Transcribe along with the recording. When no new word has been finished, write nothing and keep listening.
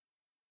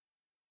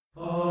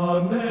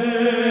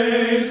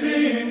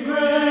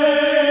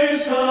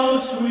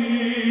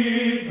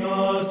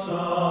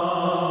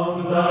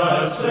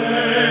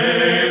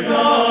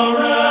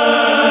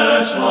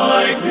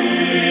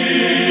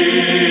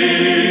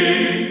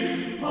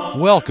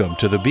Welcome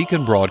to the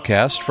Beacon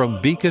broadcast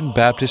from Beacon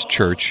Baptist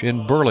Church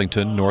in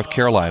Burlington, North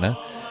Carolina,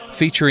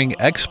 featuring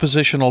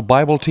expositional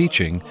Bible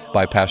teaching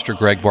by Pastor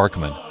Greg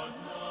Barkman.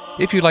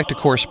 If you'd like to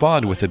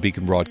correspond with the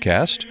Beacon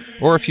broadcast,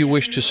 or if you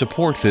wish to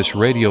support this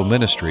radio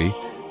ministry,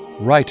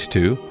 write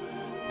to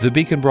the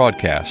Beacon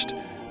Broadcast,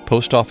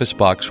 Post Office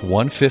Box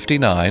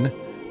 159,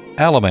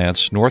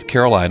 Alamance, North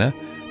Carolina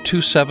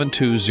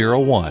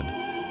 27201,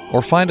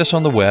 or find us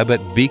on the web at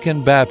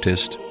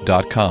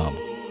beaconbaptist.com.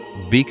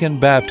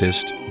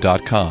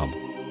 beaconbaptist.com.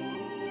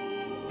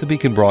 The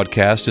Beacon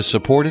broadcast is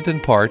supported in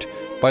part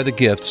by the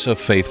gifts of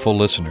faithful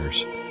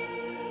listeners.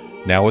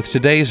 Now with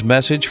today's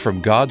message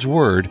from God's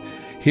Word,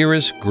 here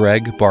is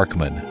Greg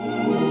Barkman.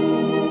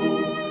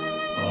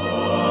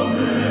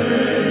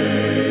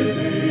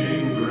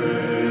 Amazing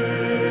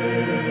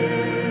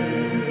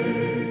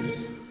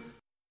Grace.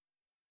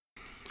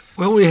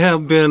 Well, we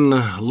have been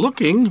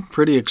looking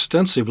pretty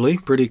extensively,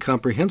 pretty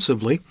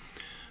comprehensively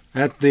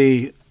at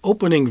the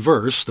opening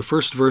verse, the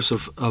first verse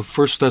of 1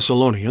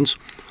 Thessalonians,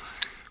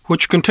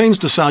 which contains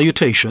the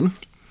salutation.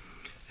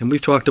 And we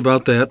talked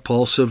about that.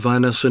 Paul,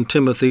 Silvanus, and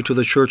Timothy to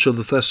the church of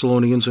the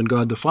Thessalonians and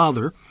God the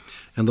Father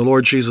and the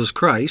Lord Jesus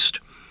Christ.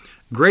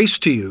 Grace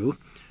to you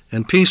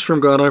and peace from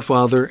God our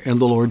Father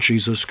and the Lord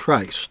Jesus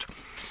Christ.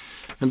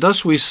 And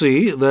thus we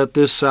see that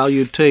this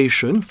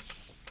salutation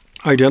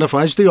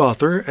identifies the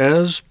author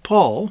as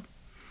Paul,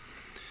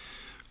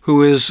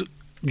 who is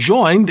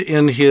joined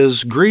in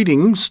his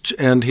greetings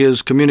and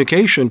his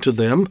communication to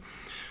them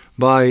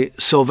by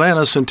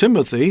Silvanus and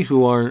Timothy,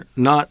 who are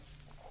not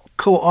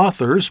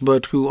co-authors,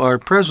 but who are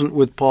present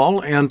with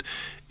Paul and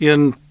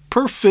in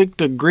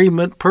perfect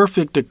agreement,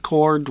 perfect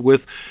accord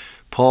with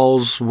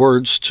Paul's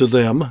words to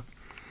them.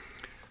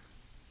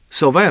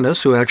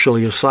 Silvanus, who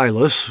actually is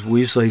Silas,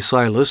 we say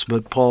Silas,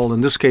 but Paul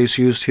in this case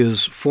used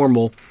his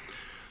full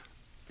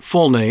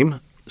name,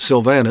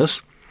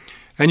 Silvanus.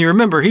 And you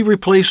remember, he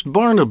replaced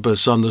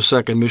Barnabas on the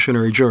second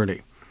missionary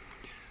journey.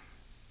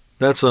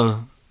 That's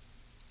a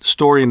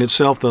story in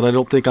itself that I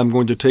don't think I'm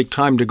going to take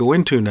time to go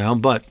into now,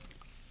 but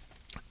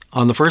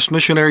on the first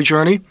missionary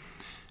journey,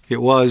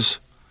 it was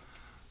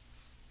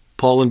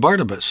Paul and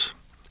Barnabas.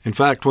 In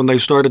fact, when they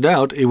started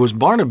out, it was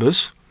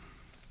Barnabas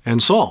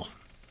and Saul.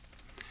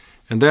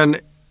 And then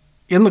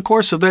in the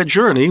course of that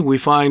journey, we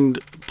find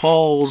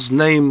Paul's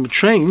name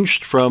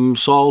changed from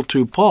Saul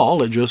to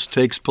Paul. It just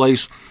takes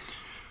place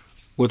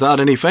without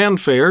any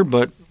fanfare,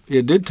 but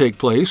it did take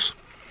place.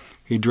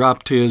 He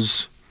dropped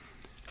his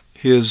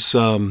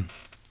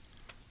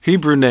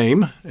Hebrew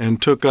name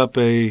and took up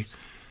a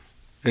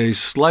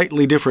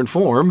slightly different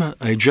form,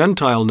 a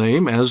Gentile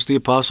name, as the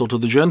apostle to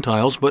the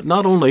Gentiles. But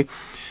not only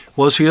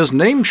was his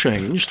name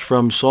changed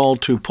from Saul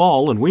to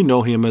Paul, and we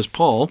know him as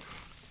Paul,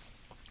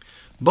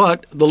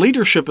 but the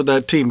leadership of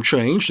that team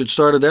changed. It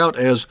started out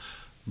as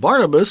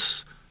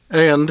Barnabas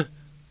and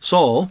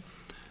Saul,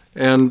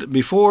 and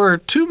before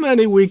too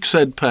many weeks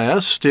had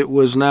passed, it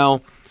was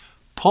now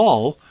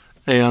Paul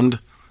and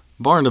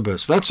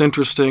Barnabas. That's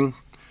interesting.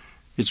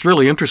 It's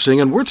really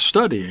interesting and worth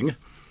studying,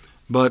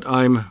 but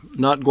I'm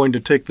not going to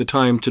take the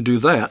time to do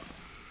that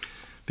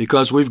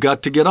because we've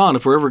got to get on.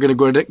 If we're ever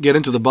going to get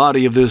into the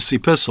body of this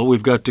epistle,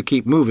 we've got to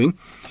keep moving.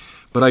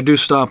 But I do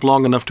stop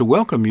long enough to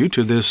welcome you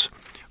to this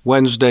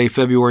Wednesday,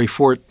 February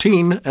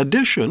 14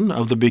 edition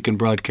of the Beacon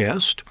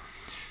broadcast.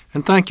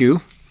 And thank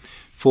you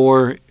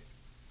for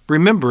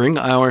remembering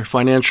our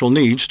financial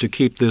needs to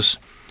keep this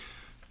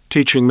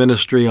teaching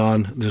ministry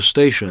on this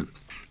station.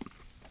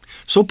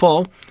 So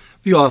Paul,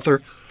 the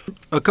author,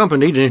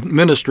 accompanied in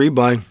ministry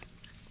by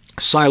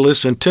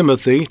Silas and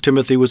Timothy.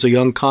 Timothy was a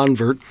young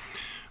convert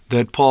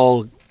that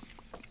Paul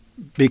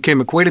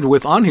became acquainted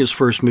with on his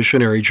first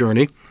missionary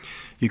journey.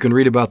 You can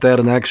read about that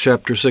in Acts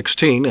chapter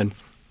 16, and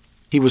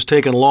he was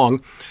taken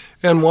along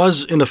and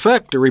was, in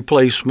effect, a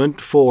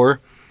replacement for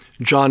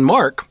John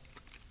Mark,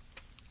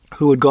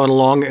 who had gone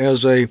along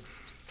as an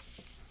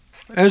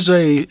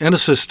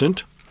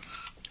assistant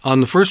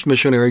on the first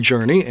missionary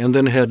journey and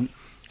then had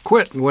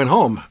quit and went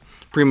home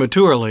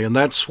prematurely. And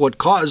that's what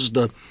caused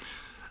the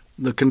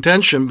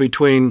contention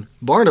between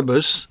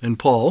Barnabas and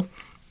Paul.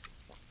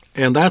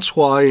 And that's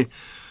why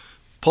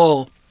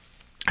Paul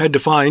had to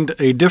find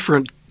a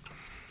different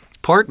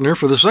partner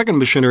for the second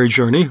missionary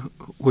journey,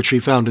 which he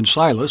found in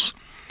Silas,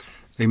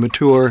 a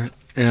mature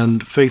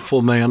and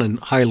faithful man and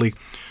highly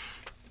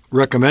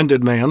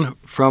recommended man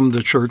from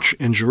the church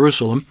in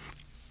Jerusalem,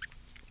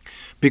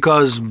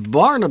 because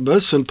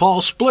Barnabas and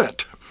Paul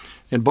split.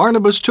 And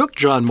Barnabas took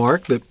John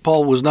Mark that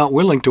Paul was not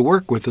willing to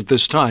work with at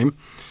this time,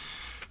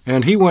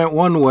 and he went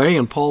one way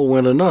and Paul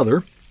went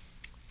another.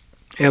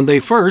 And they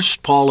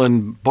first, Paul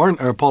and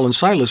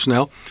Silas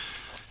now,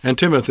 and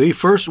Timothy,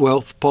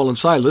 Paul and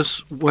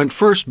Silas went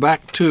first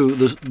back to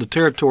the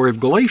territory of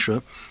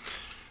Galatia,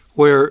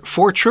 where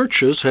 4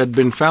 churches had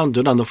been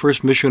founded on the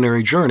first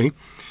missionary journey.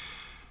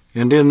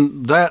 And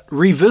in that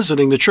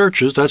revisiting the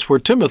churches, that's where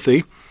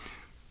Timothy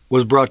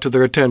was brought to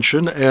their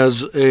attention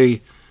as a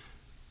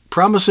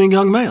promising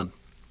young man.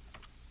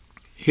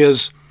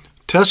 His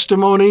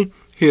testimony,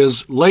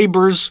 his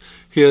labors,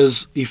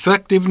 his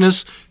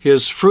effectiveness,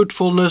 his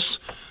fruitfulness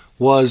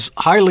was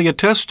highly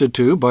attested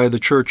to by the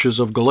churches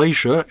of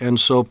Galatia, and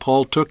so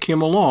Paul took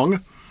him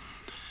along,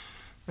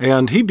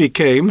 and he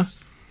became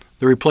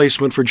the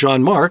replacement for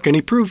John Mark, and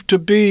he proved to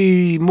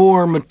be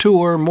more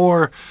mature,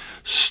 more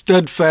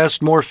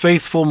steadfast, more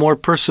faithful, more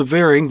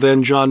persevering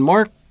than John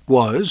Mark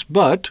was,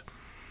 but,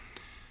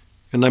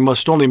 and I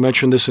must only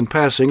mention this in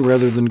passing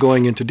rather than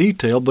going into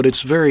detail, but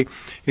it's very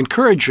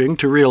encouraging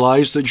to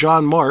realize that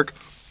John Mark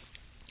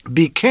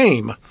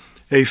became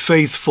a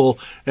faithful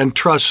and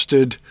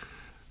trusted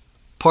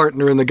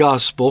partner in the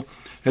gospel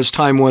as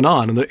time went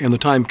on, and the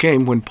time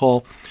came when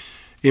Paul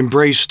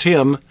embraced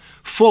him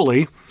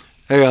fully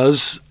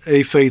as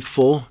a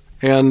faithful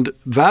and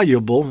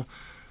valuable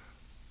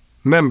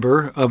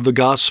member of the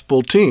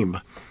gospel team.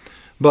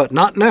 But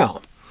not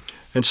now.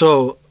 And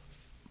so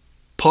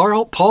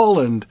Paul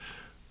and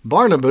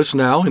Barnabas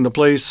now in the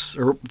place,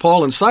 or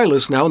Paul and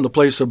Silas now in the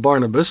place of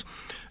Barnabas,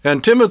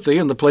 and Timothy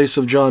in the place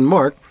of John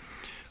Mark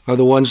are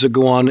the ones that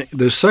go on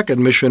this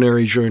second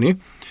missionary journey.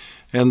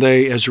 And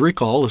they, as you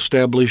recall,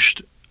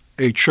 established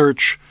a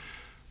church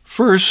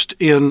first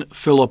in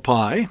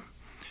Philippi,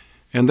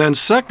 and then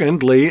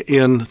secondly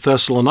in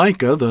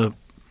Thessalonica, the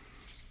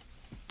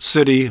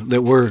city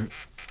that we're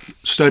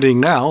studying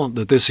now,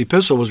 that this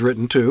epistle was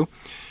written to,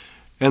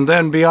 and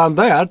then beyond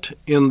that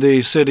in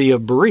the city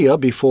of Berea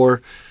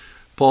before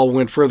Paul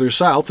went further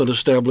south and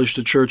established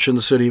a church in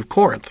the city of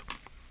Corinth.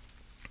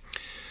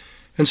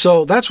 And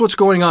so that's what's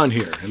going on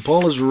here. And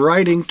Paul is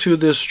writing to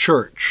this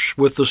church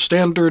with the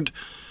standard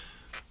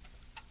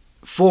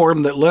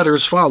form that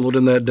letters followed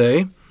in that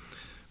day,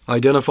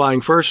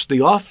 identifying first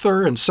the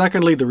author and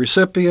secondly the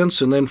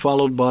recipients, and then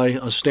followed by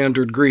a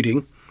standard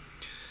greeting.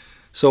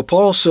 So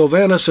Paul,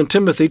 Silvanus, and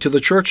Timothy to the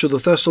church of the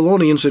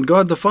Thessalonians in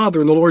God the Father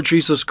and the Lord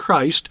Jesus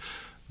Christ,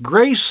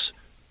 grace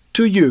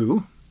to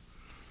you.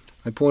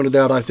 I pointed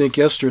out, I think,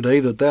 yesterday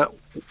that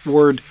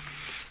word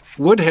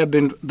would have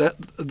been, that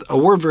a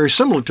word very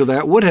similar to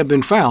that would have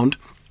been found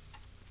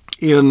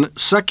in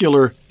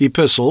secular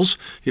epistles.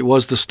 It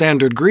was the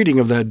standard greeting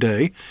of that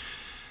day.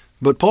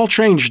 But Paul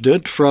changed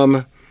it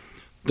from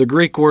the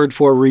Greek word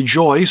for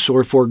rejoice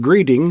or for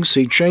greetings.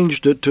 He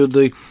changed it to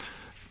the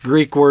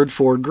Greek word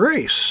for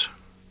grace.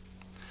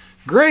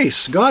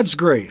 Grace, God's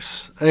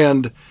grace,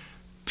 and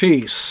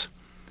peace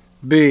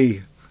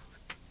be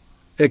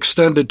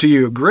extended to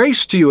you.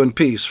 Grace to you and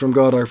peace from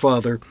God our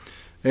Father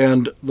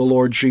and the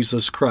Lord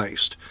Jesus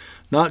Christ.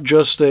 Not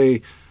just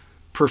a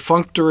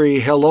perfunctory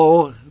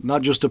hello,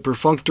 not just a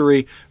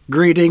perfunctory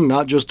greeting,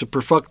 not just a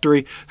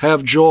perfunctory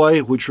have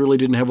joy, which really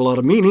didn't have a lot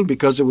of meaning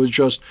because it was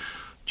just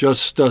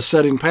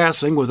said in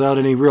passing without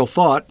any real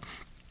thought.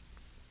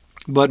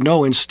 But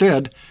no,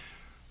 instead,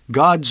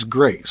 God's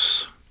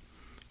grace,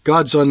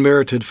 God's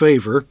unmerited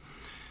favor,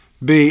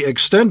 be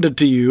extended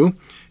to you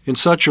in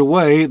such a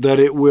way that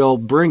it will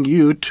bring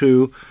you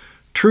to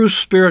true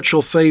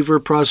spiritual favor,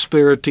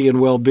 prosperity,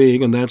 and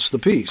well-being, and that's the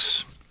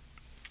peace.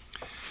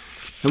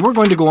 And we're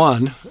going to go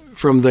on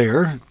from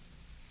there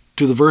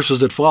to the verses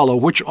that follow,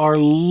 which are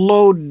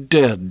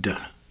loaded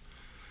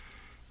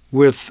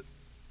with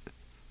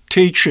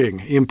teaching,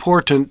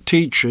 important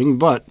teaching,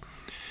 but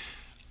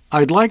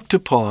I'd like to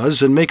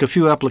pause and make a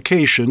few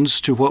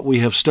applications to what we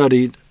have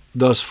studied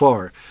thus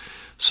far.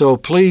 So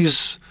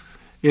please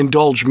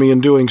indulge me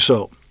in doing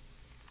so.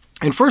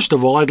 And first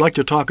of all, I'd like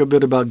to talk a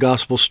bit about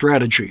gospel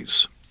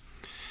strategies.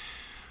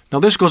 Now,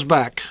 this goes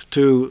back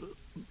to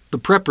the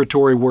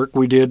preparatory work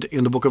we did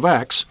in the book of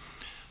Acts,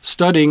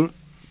 studying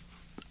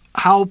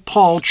how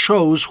Paul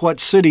chose what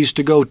cities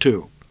to go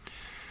to.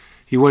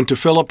 He went to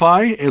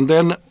Philippi and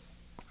then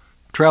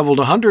traveled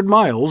 100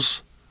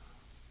 miles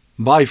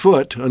by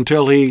foot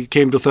until he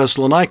came to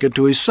Thessalonica,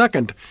 to his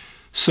second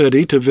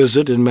city to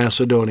visit in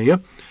Macedonia.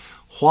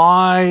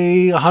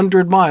 Why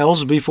 100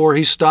 miles before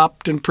he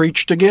stopped and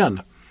preached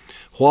again?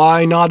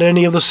 Why not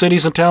any of the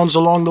cities and towns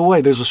along the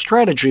way? There's a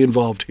strategy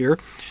involved here,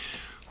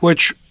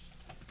 which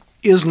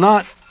is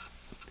not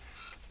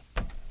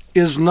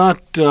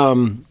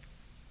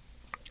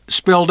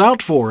spelled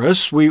out for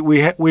us.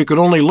 We could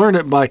only learn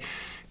it by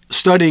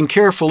studying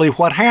carefully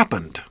what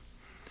happened.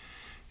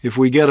 If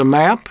we get a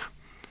map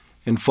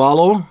and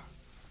follow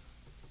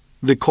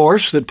the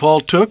course that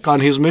Paul took on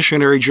his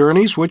missionary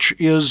journeys, which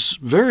is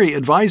very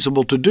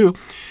advisable to do,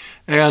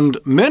 and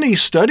many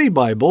study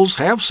Bibles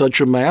have such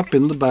a map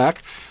in the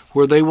back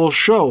where they will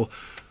show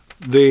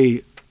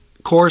the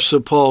course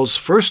of Paul's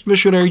first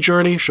missionary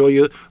journey, show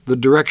you the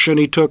direction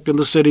he took in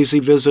the cities he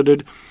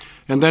visited,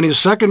 and then his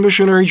second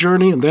missionary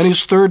journey, and then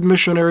his third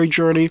missionary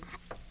journey.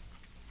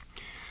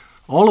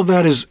 All of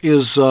that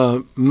is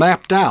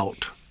mapped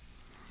out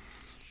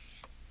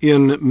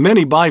in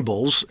many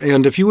Bibles,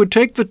 and if you would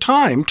take the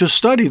time to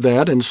study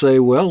that and say,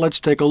 well,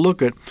 let's take a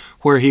look at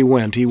where he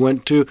went. He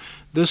went to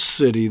this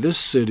city, this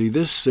city,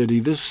 this city,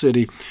 this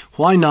city.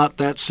 Why not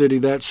that city,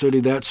 that city,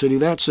 that city,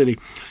 that city?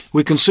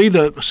 We can see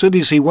the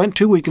cities he went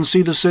to. We can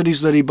see the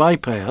cities that he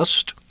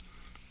bypassed.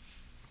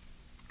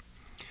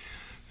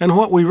 And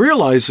what we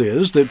realize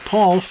is that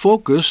Paul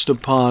focused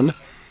upon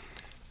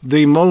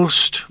the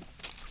most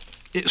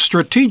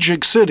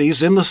strategic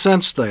cities in the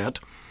sense that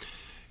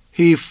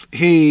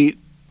he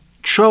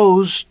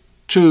chose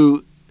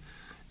to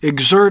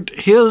exert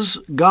his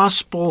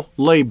gospel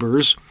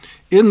labors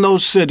in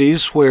those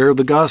cities where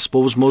the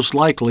gospel was most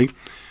likely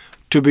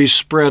to be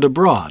spread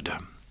abroad.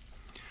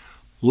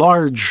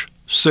 Large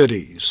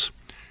cities,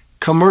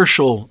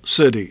 commercial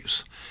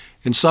cities,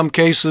 in some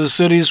cases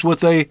cities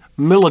with a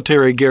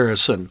military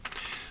garrison.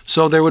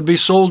 So there would be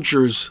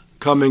soldiers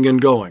coming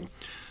and going.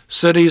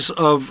 Cities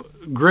of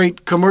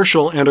great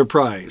commercial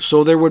enterprise.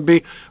 So there would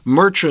be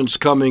merchants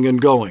coming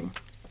and going.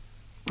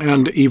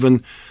 And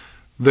even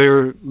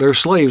their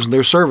slaves and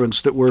their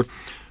servants that were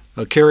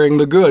carrying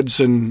the goods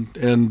and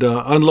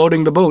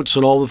unloading the boats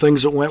and all the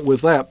things that went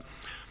with that.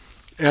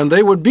 And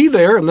they would be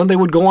there, and then they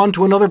would go on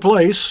to another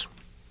place.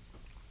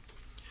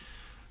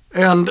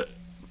 And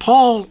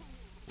Paul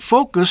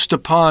focused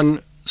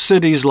upon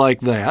cities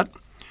like that,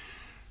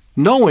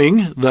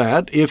 knowing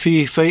that if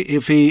he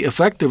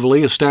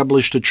effectively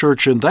established a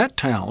church in that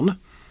town,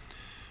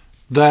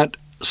 that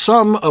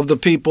some of the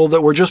people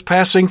that were just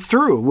passing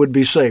through would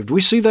be saved.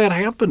 We see that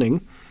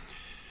happening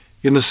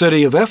in the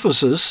city of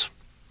Ephesus,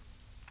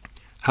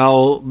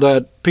 how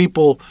that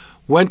people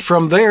went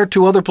from there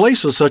to other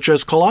places, such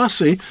as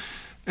Colossae,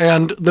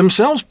 and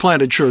themselves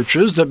planted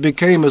churches that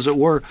became, as it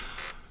were,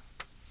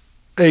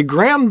 a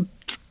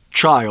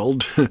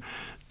grandchild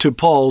to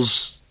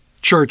Paul's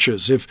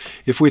churches.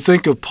 If we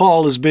think of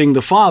Paul as being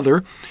the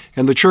father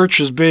and the church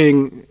as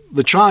being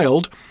the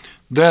child,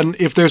 then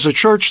if there's a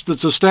church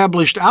that's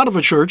established out of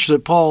a church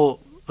that Paul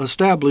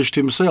established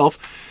himself,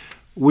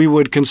 we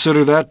would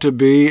consider that to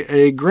be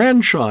a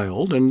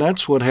grandchild, and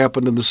that's what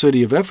happened in the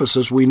city of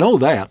Ephesus. We know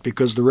that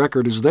because the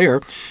record is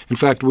there. In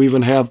fact, we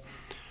even have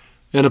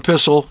an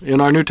epistle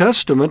in our New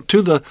Testament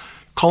to the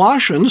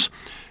Colossians,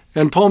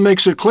 and Paul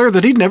makes it clear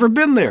that he'd never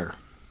been there.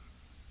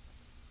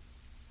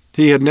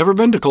 He had never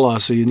been to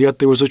Colossae, and yet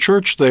there was a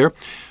church there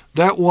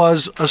that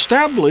was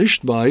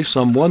established by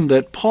someone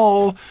that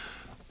Paul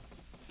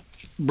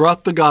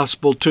brought the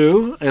gospel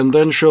to and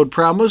then showed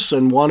promise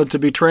and wanted to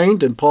be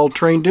trained, and Paul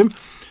trained him.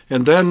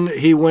 And then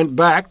he went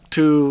back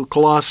to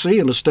Colossae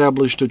and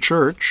established a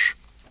church.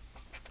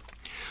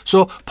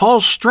 So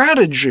Paul's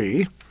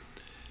strategy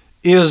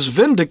is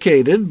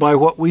vindicated by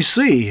what we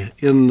see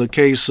in the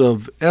case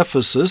of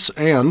Ephesus,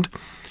 and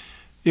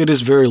it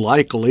is very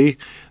likely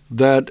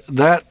that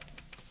that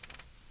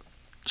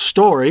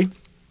story,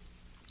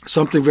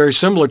 something very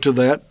similar to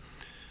that,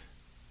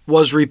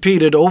 was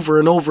repeated over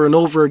and over and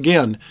over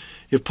again.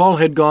 If Paul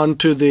had gone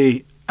to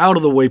the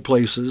out-of-the-way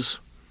places,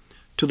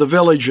 to the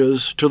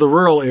villages, to the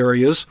rural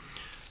areas,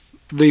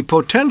 the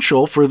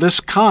potential for this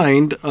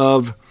kind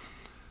of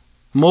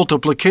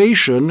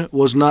multiplication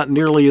was not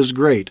nearly as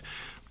great.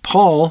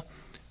 Paul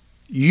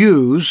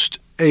used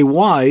a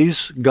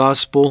wise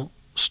gospel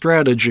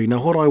strategy.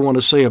 Now, what do I want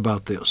to say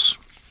about this?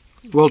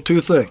 Well, two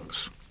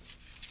things.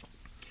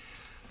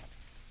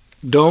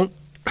 Don't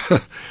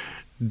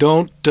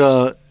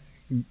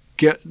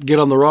get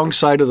on the wrong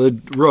side of the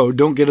road.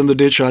 Don't get in the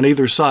ditch on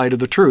either side of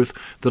the truth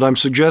that I'm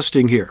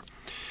suggesting here.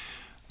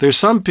 There's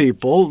some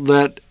people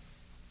that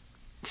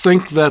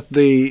think that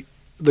the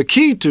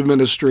key to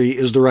ministry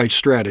is the right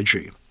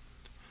strategy.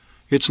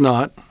 It's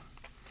not.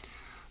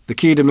 The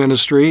key to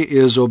ministry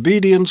is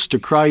obedience to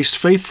Christ,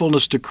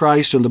 faithfulness to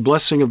Christ, and the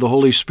blessing of the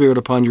Holy Spirit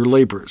upon your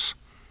labors.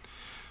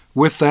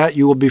 With that,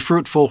 you will be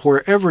fruitful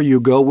wherever you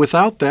go.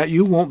 Without that,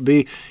 you won't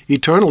be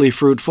eternally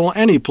fruitful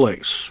any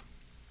place.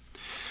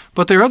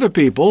 But there are other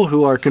people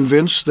who are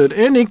convinced that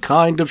any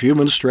kind of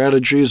human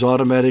strategy is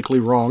automatically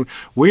wrong.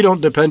 We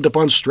don't depend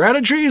upon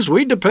strategies,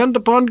 we depend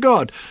upon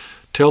God.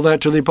 Tell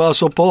that to the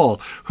Apostle Paul,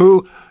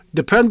 who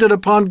depended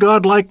upon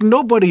God like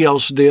nobody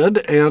else did,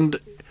 and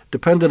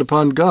depended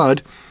upon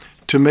God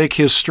to make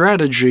his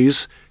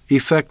strategies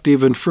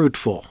effective and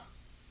fruitful.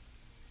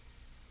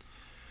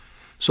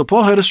 So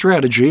Paul had a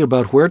strategy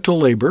about where to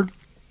labor,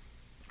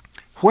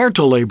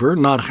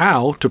 not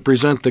how to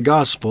present the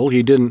gospel.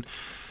 He didn't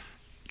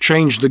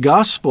change the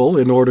gospel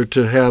in order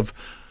to have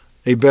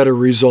a better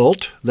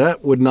result.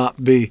 That would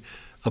not be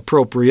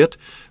appropriate.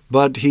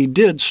 But he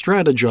did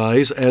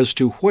strategize as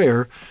to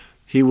where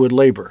he would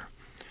labor.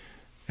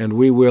 And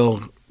we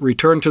will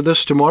return to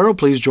this tomorrow.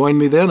 Please join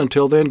me then.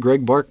 Until then,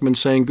 Greg Barkman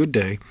saying good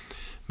day.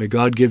 May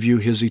God give you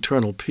his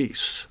eternal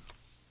peace.